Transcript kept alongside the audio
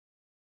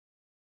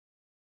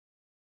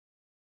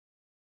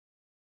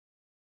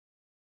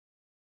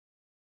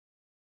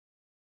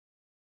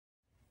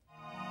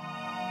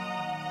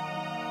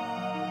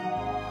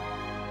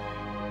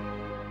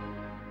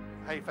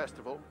Hay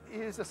Festival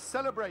is a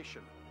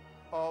celebration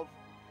of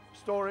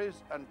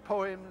stories and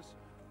poems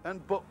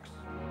and books.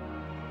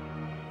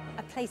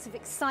 A place of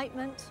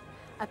excitement,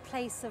 a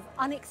place of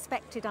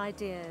unexpected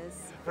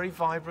ideas. Very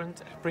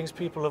vibrant, brings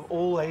people of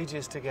all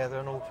ages together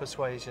and all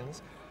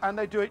persuasions. And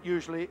they do it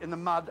usually in the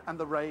mud and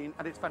the rain,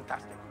 and it's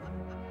fantastic.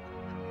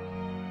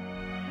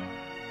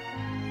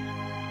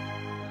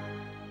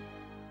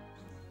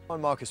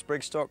 I'm Marcus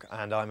Brigstock,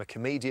 and I'm a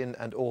comedian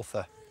and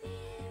author.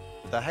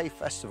 The Hay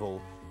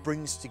Festival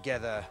brings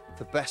together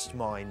the best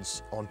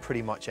minds on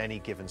pretty much any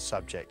given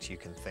subject you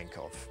can think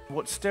of.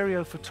 What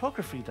stereo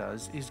photography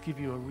does is give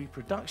you a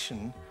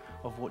reproduction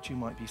of what you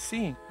might be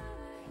seeing.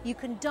 You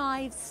can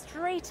dive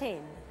straight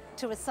in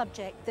to a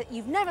subject that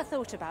you've never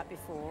thought about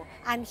before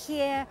and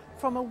hear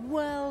from a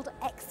world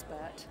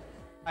expert.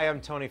 Hi,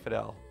 I'm Tony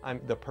Fadell. I'm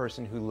the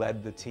person who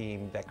led the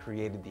team that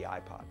created the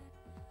iPod.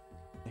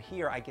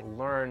 Here I can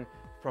learn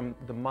from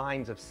the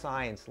minds of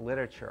science,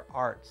 literature,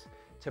 arts,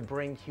 to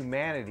bring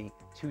humanity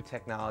to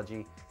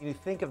technology. You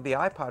think of the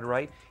iPod,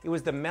 right? It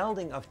was the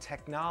melding of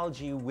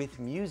technology with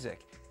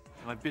music.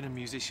 I've been a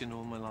musician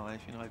all my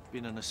life, I've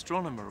been an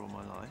astronomer all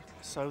my life.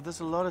 So there's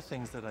a lot of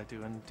things that I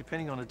do, and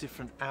depending on a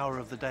different hour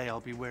of the day,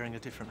 I'll be wearing a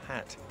different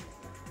hat.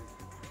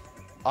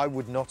 I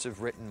would not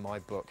have written my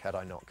book had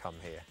I not come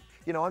here.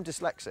 I'm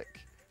dyslexic,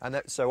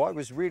 and so I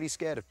was really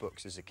scared of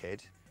books as a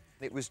kid.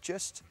 It was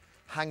just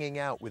hanging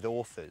out with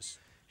authors,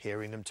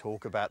 hearing them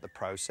talk about the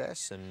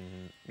process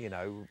and,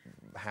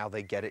 how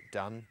they get it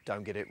done,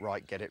 don't get it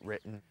right, get it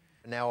written.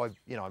 Now I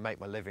make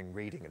my living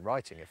reading and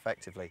writing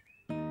effectively.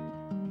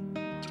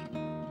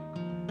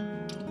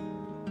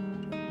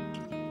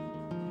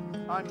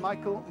 I'm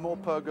Michael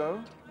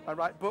Morpurgo. I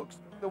write books.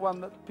 The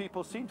one that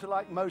people seem to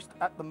like most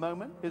at the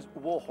moment is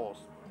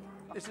Warhorse.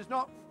 This is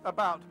not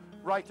about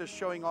writers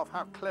showing off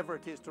how clever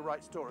it is to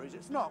write stories.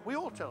 It's not. We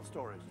all tell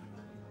stories.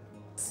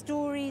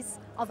 Stories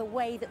are the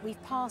way that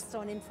we've passed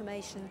on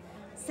information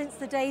since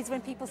the days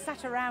when people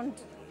sat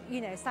around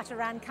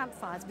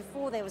campfires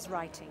before there was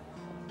writing.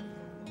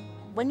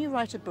 When you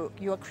write a book,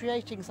 you are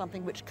creating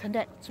something which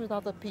connects with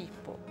other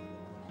people.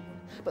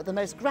 But the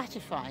most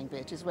gratifying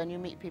bit is when you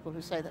meet people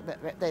who say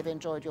that they've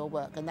enjoyed your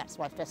work, and that's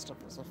why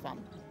festivals are fun.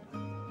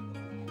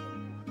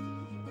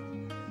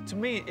 To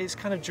me, it's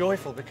kind of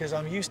joyful because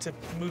I'm used to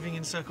moving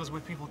in circles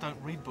where people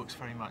don't read books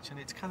very much, and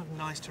it's kind of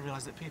nice to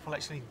realise that people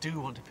actually do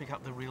want to pick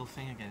up the real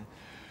thing again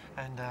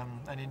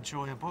and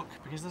enjoy a book,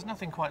 because there's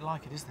nothing quite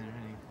like it, is there,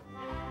 really?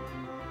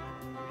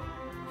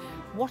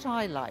 What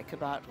I like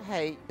about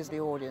Hay is the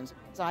audience.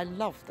 I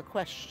love the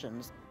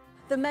questions.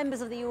 The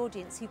members of the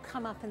audience who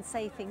come up and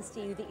say things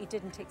to you that you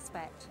didn't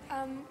expect.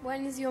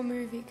 When is your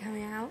movie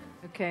coming out?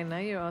 OK, now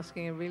you're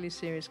asking a really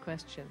serious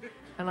question.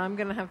 And I'm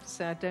going to have to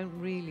say I don't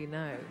really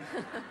know.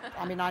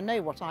 I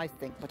know what I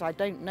think, but I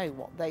don't know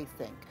what they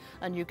think.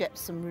 And you get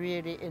some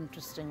really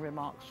interesting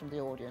remarks from the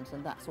audience,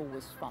 and that's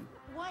always fun.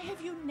 Why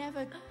have you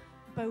never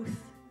both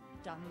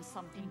done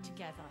something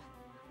together?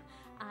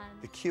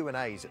 The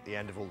Q&As at the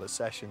end of all the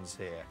sessions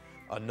here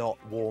are not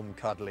warm,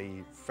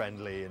 cuddly,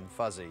 friendly and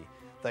fuzzy.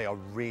 They are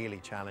really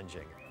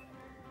challenging.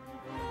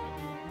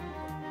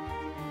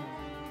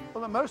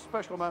 Well, the most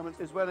special moment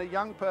is when a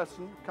young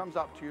person comes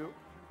up to you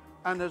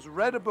and has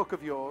read a book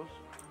of yours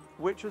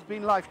which has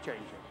been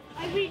life-changing.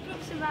 I read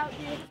books about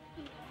you.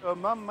 A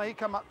mum may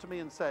come up to me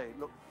and say,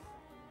 look,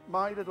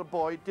 my little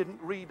boy didn't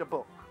read a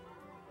book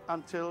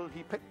until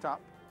he picked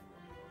up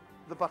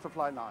The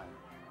Butterfly Lion,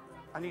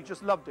 and he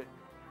just loved it.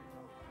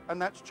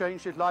 And that's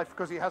changed his life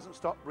because he hasn't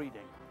stopped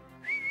reading.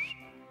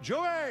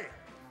 Joey,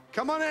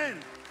 come on in.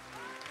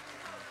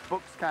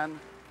 Books can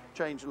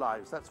change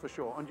lives, that's for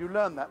sure. And you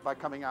learn that by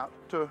coming out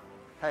to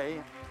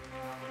Hay.